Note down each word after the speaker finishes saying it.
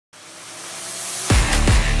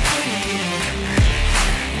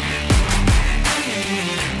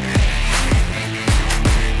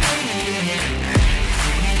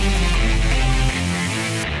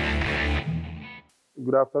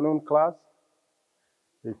Good afternoon, class.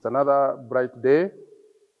 It's another bright day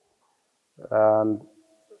and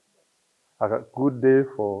a good day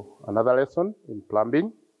for another lesson in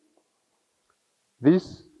plumbing.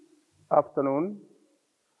 This afternoon,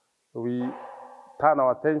 we turn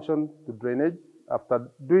our attention to drainage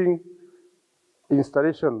after doing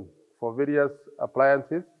installation for various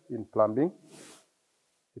appliances in plumbing.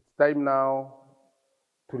 It's time now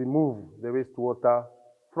to remove the wastewater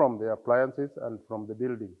from the appliances and from the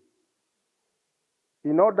building.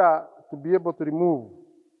 In order to be able to remove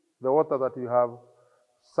the water that you have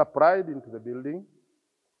supplied into the building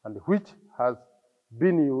and which has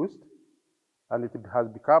been used and it has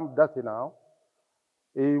become dirty now,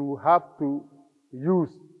 you have to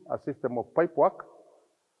use a system of pipework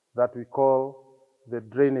that we call the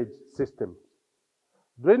drainage system.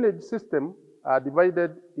 Drainage systems are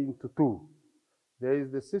divided into two. There is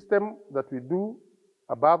the system that we do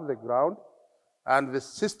above the ground and the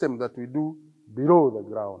system that we do below the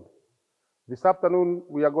ground. This afternoon,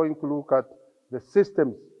 we are going to look at the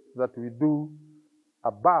systems that we do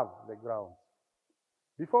above the ground.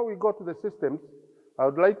 Before we go to the systems, I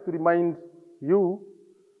would like to remind you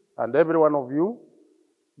and every one of you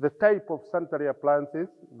the type of sanitary appliances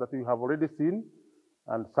that you have already seen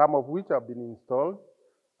and some of which have been installed,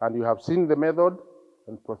 and you have seen the method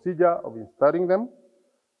and procedure of installing them.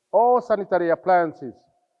 All sanitary appliances,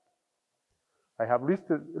 I have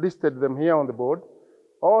listed them here on the board.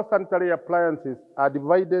 All sanitary appliances are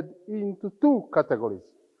divided into two categories.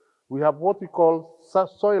 We have what we call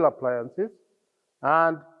soil appliances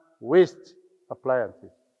and waste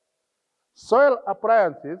appliances. Soil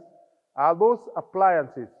appliances are those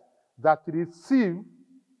appliances that receive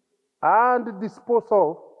and dispose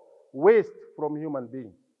of waste from human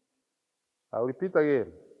beings. I'll repeat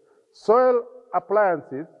again. Soil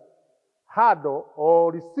appliances handle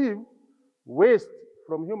or receive waste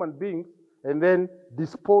from human beings and then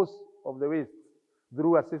dispose of the waste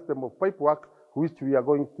through a system of pipework, which we are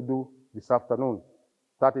going to do this afternoon.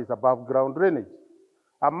 That is above ground drainage.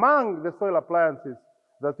 Among the soil appliances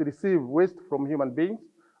that receive waste from human beings,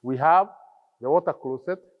 we have the water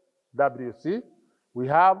closet, WC. We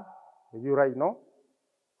have the urinal,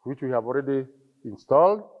 which we have already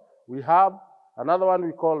installed. We have another one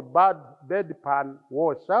we call bedpan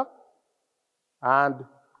washer and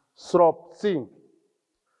slop sink.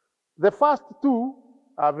 The first two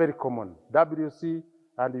are very common, WC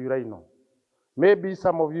and urinal. Maybe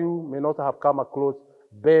some of you may not have come across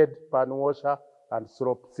bedpan washer and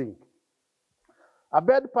slop sink. A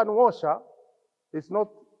bedpan washer is not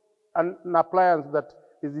an appliance that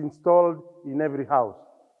is installed in every house.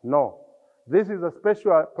 No. This is a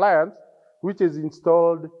special appliance which is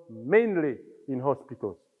installed mainly in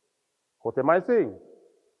hospitals. What am I saying?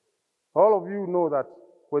 All of you know that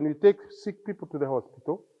when we take sick people to the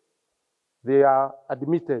hospital, they are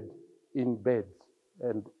admitted in beds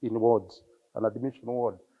and in wards, an admission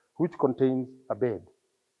ward, which contains a bed.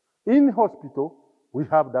 In hospital, we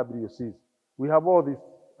have WCs. We have all these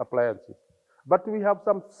appliances. But we have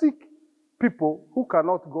some sick people who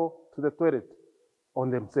cannot go to the toilet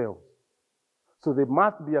on themselves. So they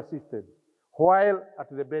must be assisted while at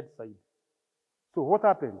the bedside. So what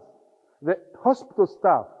happens? The hospital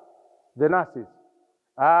staff, the nurses,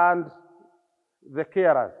 and the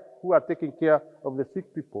carers who are taking care of the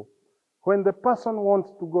sick people, when the person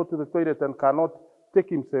wants to go to the toilet and cannot take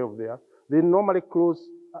himself there, they normally close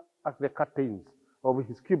at the curtains of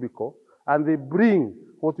his cubicle and they bring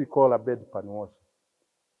what we call a bedpan washer.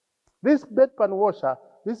 This bedpan washer,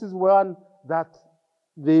 this is one that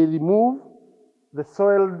they remove the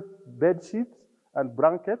soiled bed sheets and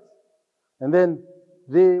blankets, and then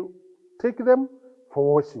they take them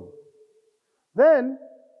for washing. Then,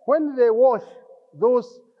 when they wash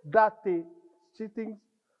those dirty sheetings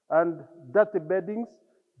and dirty beddings,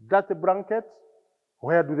 dirty blankets,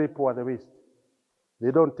 where do they pour the waste?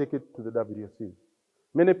 They don't take it to the WC.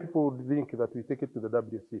 Many people would think that we take it to the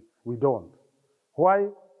WC. We don't. Why?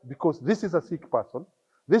 Because this is a sick person.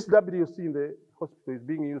 This WC in the hospital is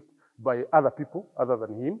being used by other people other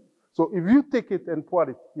than him. So if you take it and pour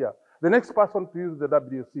it here, the next person to use the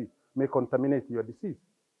WC may contaminate your disease.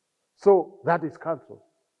 So that is cancelled.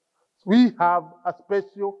 We have a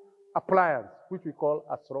special appliance, which we call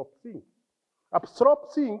a slop sink. A slop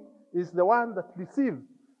sink is the one that receives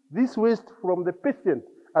this waste from the patient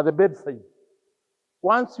at the bedside.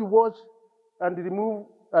 Once you wash and remove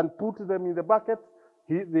and put them in the bucket,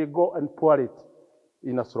 they go and pour it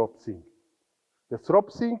in a slop sink. The slop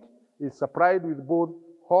sink is supplied with both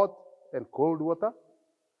hot and cold water.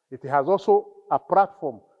 It has also a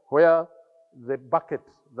platform where the bucket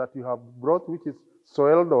that you have brought, which is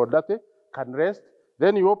soiled or dirty, can rest.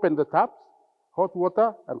 Then you open the taps, hot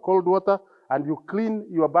water and cold water, and you clean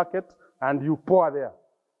your bucket and you pour there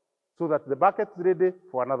so that the bucket is ready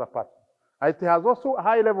for another part. It has also a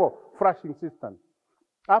high-level flushing system.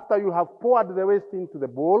 After you have poured the waste into the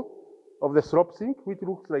bowl of the slop sink, which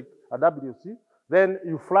looks like a WC, then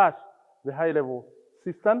you flush the high-level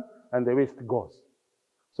system and the waste goes.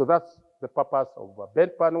 So that's the purpose of a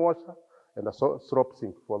bed pan washer and a slop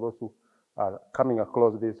sink for those who are coming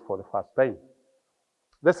across this for the first time.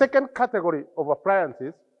 The second category of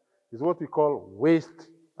appliances is what we call waste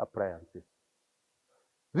appliances.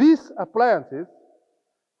 These appliances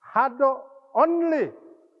handle only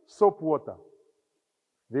soap water.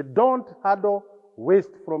 They don't handle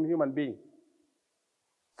waste from human beings.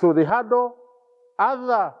 So they handle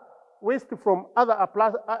other waste from other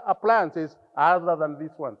appliances other than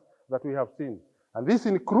these ones that we have seen. And this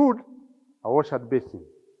includes a wash basin.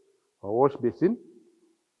 A wash basin,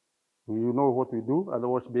 you know what we do at the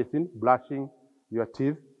wash basin: brushing your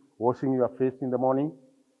teeth, washing your face in the morning.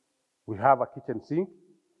 We have a kitchen sink.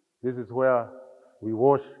 This is where we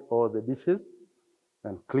wash all the dishes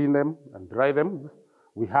and clean them and dry them.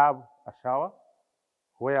 We have a shower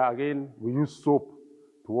where, again, we use soap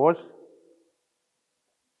to wash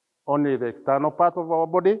only the external part of our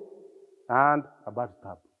body, and a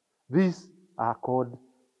bathtub. These are called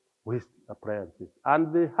waste appliances,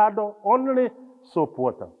 and they handle only soap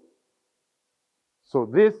water. So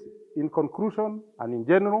this, in conclusion and in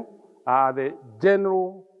general, are the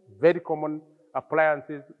general, very common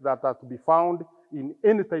appliances that are to be found in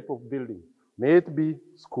any type of building. May it be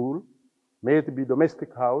school, may it be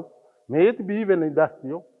domestic house, may it be even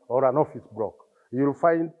industrial or an office block. You'll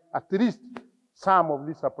find at least some of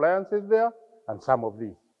these appliances there and some of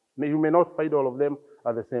these. You may not find all of them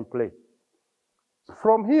at the same place.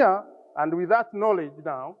 From here, and with that knowledge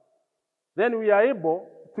now, then we are able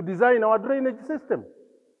to design our drainage system,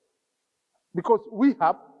 because we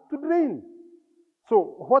have to drain.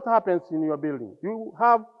 So what happens in your building? You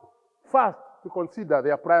have first to consider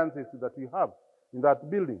the appliances that you have in that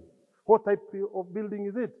building. What type of building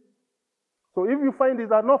is it? So if you find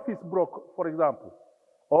it's an office block, for example,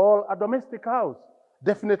 or a domestic house,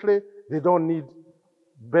 definitely they don't need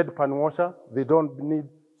bed pan washer, they don't need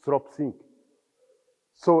slop sink.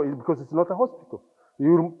 So because it's not a hospital.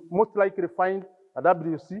 You'll most likely find a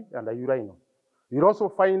WC and a urinal. You'll also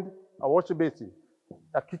find a wash basin,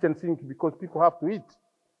 a kitchen sink, because people have to eat,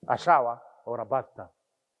 a shower or a bathtub.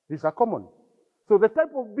 These are common. So the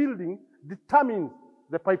type of building determines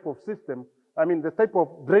the type of system, the type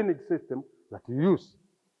of drainage system that you use.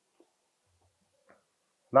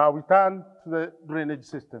 Now we turn to the drainage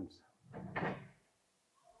systems.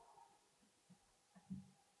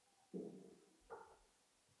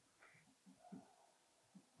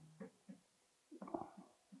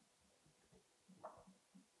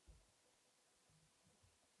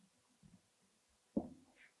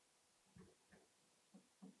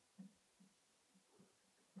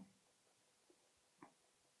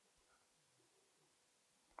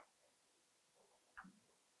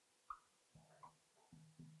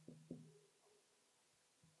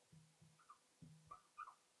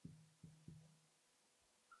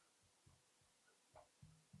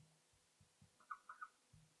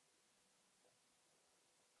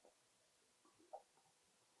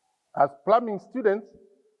 As plumbing students,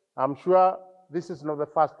 I'm sure this is not the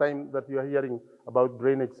first time that you are hearing about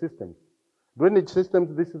drainage systems. Drainage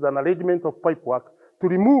systems, this is an arrangement of pipework to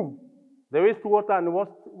remove the wastewater and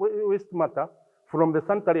waste matter from the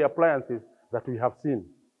sanitary appliances that we have seen.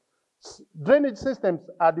 Drainage systems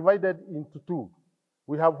are divided into two.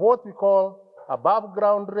 We have what we call above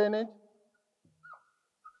ground drainage.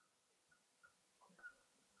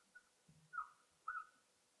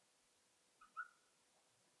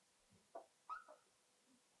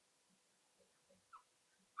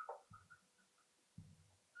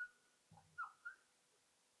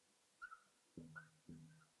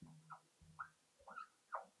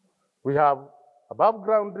 We have above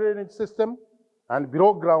ground drainage system and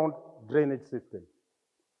below ground drainage system.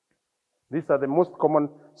 These are the most common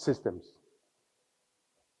systems.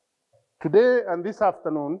 Today and this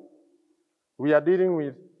afternoon, we are dealing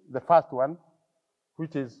with the first one,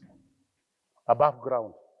 which is above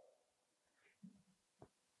ground.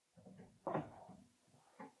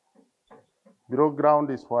 Below ground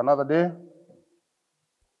is for another day.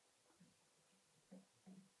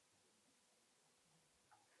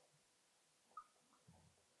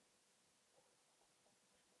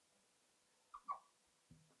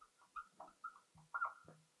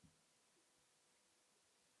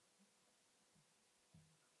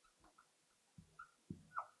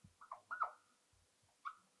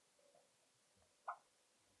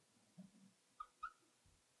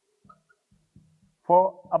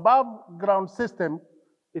 For above ground system,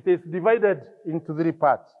 it is divided into 3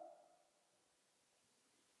 parts.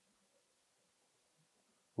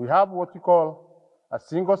 We have what you call a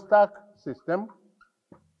single stack system,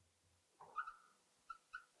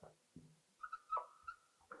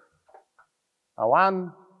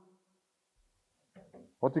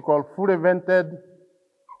 what you call fully vented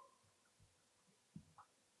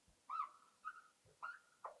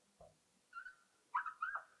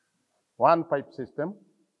one pipe system,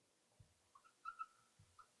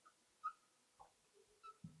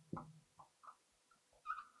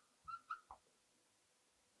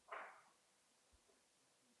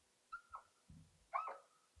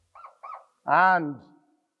 and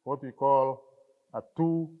what we call a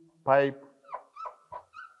 2 pipe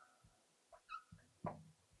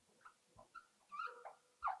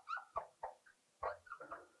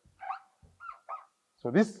So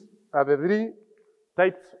these are the 3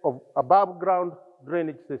 types of above ground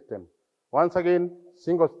drainage system. Once again,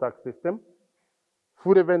 single stack system,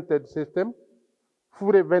 fully vented system,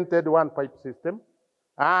 fully vented 1 pipe system,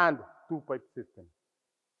 and 2 pipe system.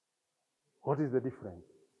 What is the difference?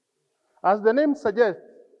 As the name suggests,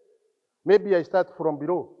 maybe I start from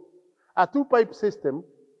below. A 2 pipe system,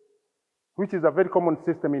 which is a very common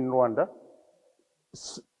system in Rwanda,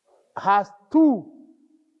 has 2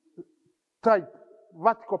 types,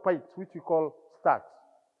 vertical pipes, which we call stacks.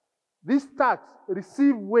 These stacks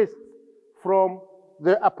receive waste from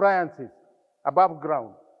the appliances above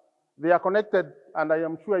ground. They are connected, and I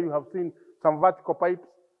am sure you have seen some vertical pipes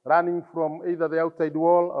running from either the outside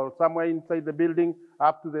wall or somewhere inside the building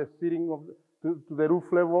up to the ceiling of to the roof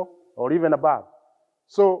level or even above.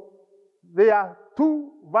 So there are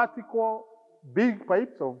 2 vertical big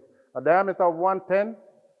pipes of a diameter of 110,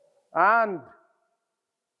 and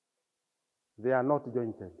they are not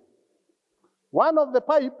jointed. One of the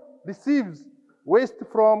pipe receives waste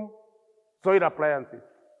from soil appliances.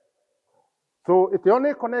 So it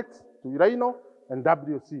only connects to Rhino and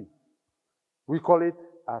WC. We call it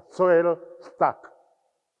a soil stack.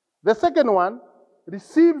 The second one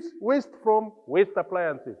receives waste from waste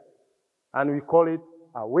appliances, and we call it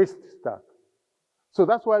a waste stack. So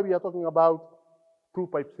that's why we are talking about 2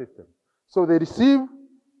 pipe system. So they receive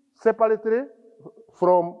separately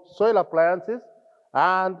from soil appliances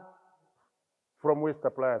and from waste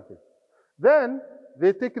appliances. Then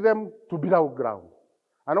they take them to below ground.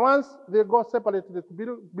 And once they go separately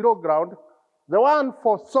to below ground, the one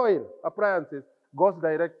for soil appliances goes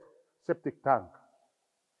direct to septic tank.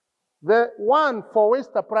 The one for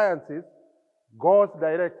waste appliances goes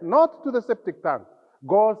direct, not to the septic tank,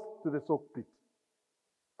 goes to the soak pit,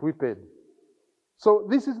 prepaid. So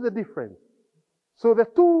this is the difference. So the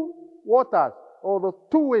 2 waters or the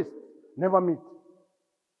 2 wastes never meet,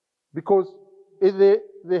 because if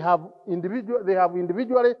they have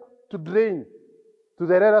individually to drain to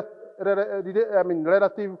the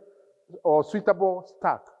relative or suitable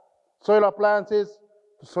stack. Soil appliances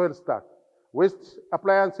to soil stack, waste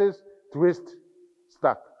appliances to waste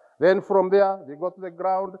stack. Then from there they go to the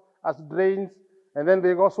ground as drains, and then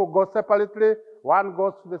they also go separately. One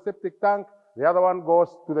goes to the septic tank, the other one goes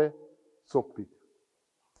to the soak pit.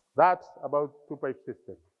 That's about 2 pipe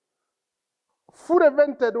system. Fully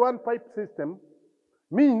vented 1 pipe system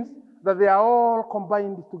means that they are all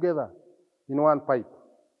combined together in 1 pipe.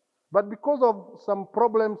 But because of some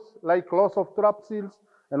problems like loss of trap seals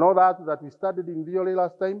and all that we studied in theory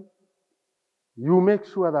last time, you make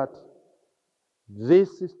sure that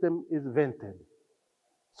this system is vented.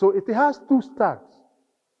 So it has 2 stacks,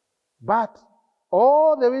 but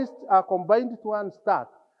all the waste are combined to 1 stack.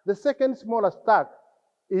 The second smaller stack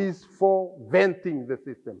is for venting the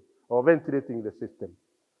system or ventilating the system.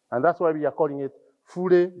 And that's why we are calling it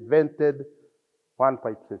fully vented 1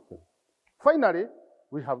 pipe system. Finally,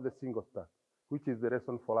 we have the single stack, which is the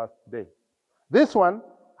lesson for us today. This one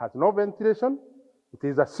has no ventilation. It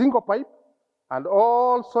is a single pipe, and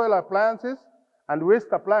all soil appliances and waste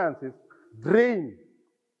appliances drain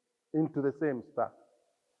into the same stack.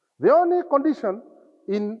 The only condition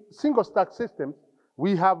in single stack systems,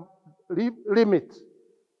 we have limit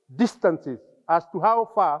distances as to how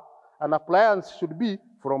far an appliance should be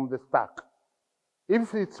from the stack.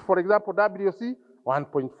 If it's, for example, WC,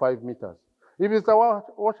 1.5 meters. If it's a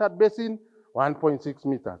wash basin, 1.6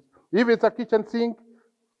 meters. If it's a kitchen sink,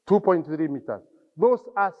 2.3 meters. Those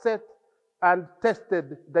are set and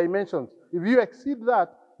tested dimensions. If you exceed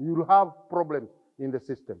that, you'll have problems in the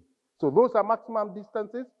system. So those are maximum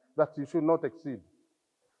distances that you should not exceed.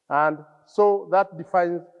 And so that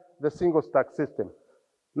defines the single stack system.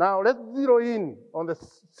 Now let's zero in on the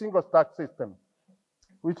single stack system,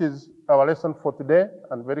 which is our lesson for today,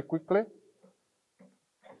 and very quickly.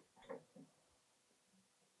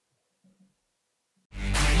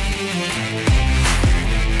 you.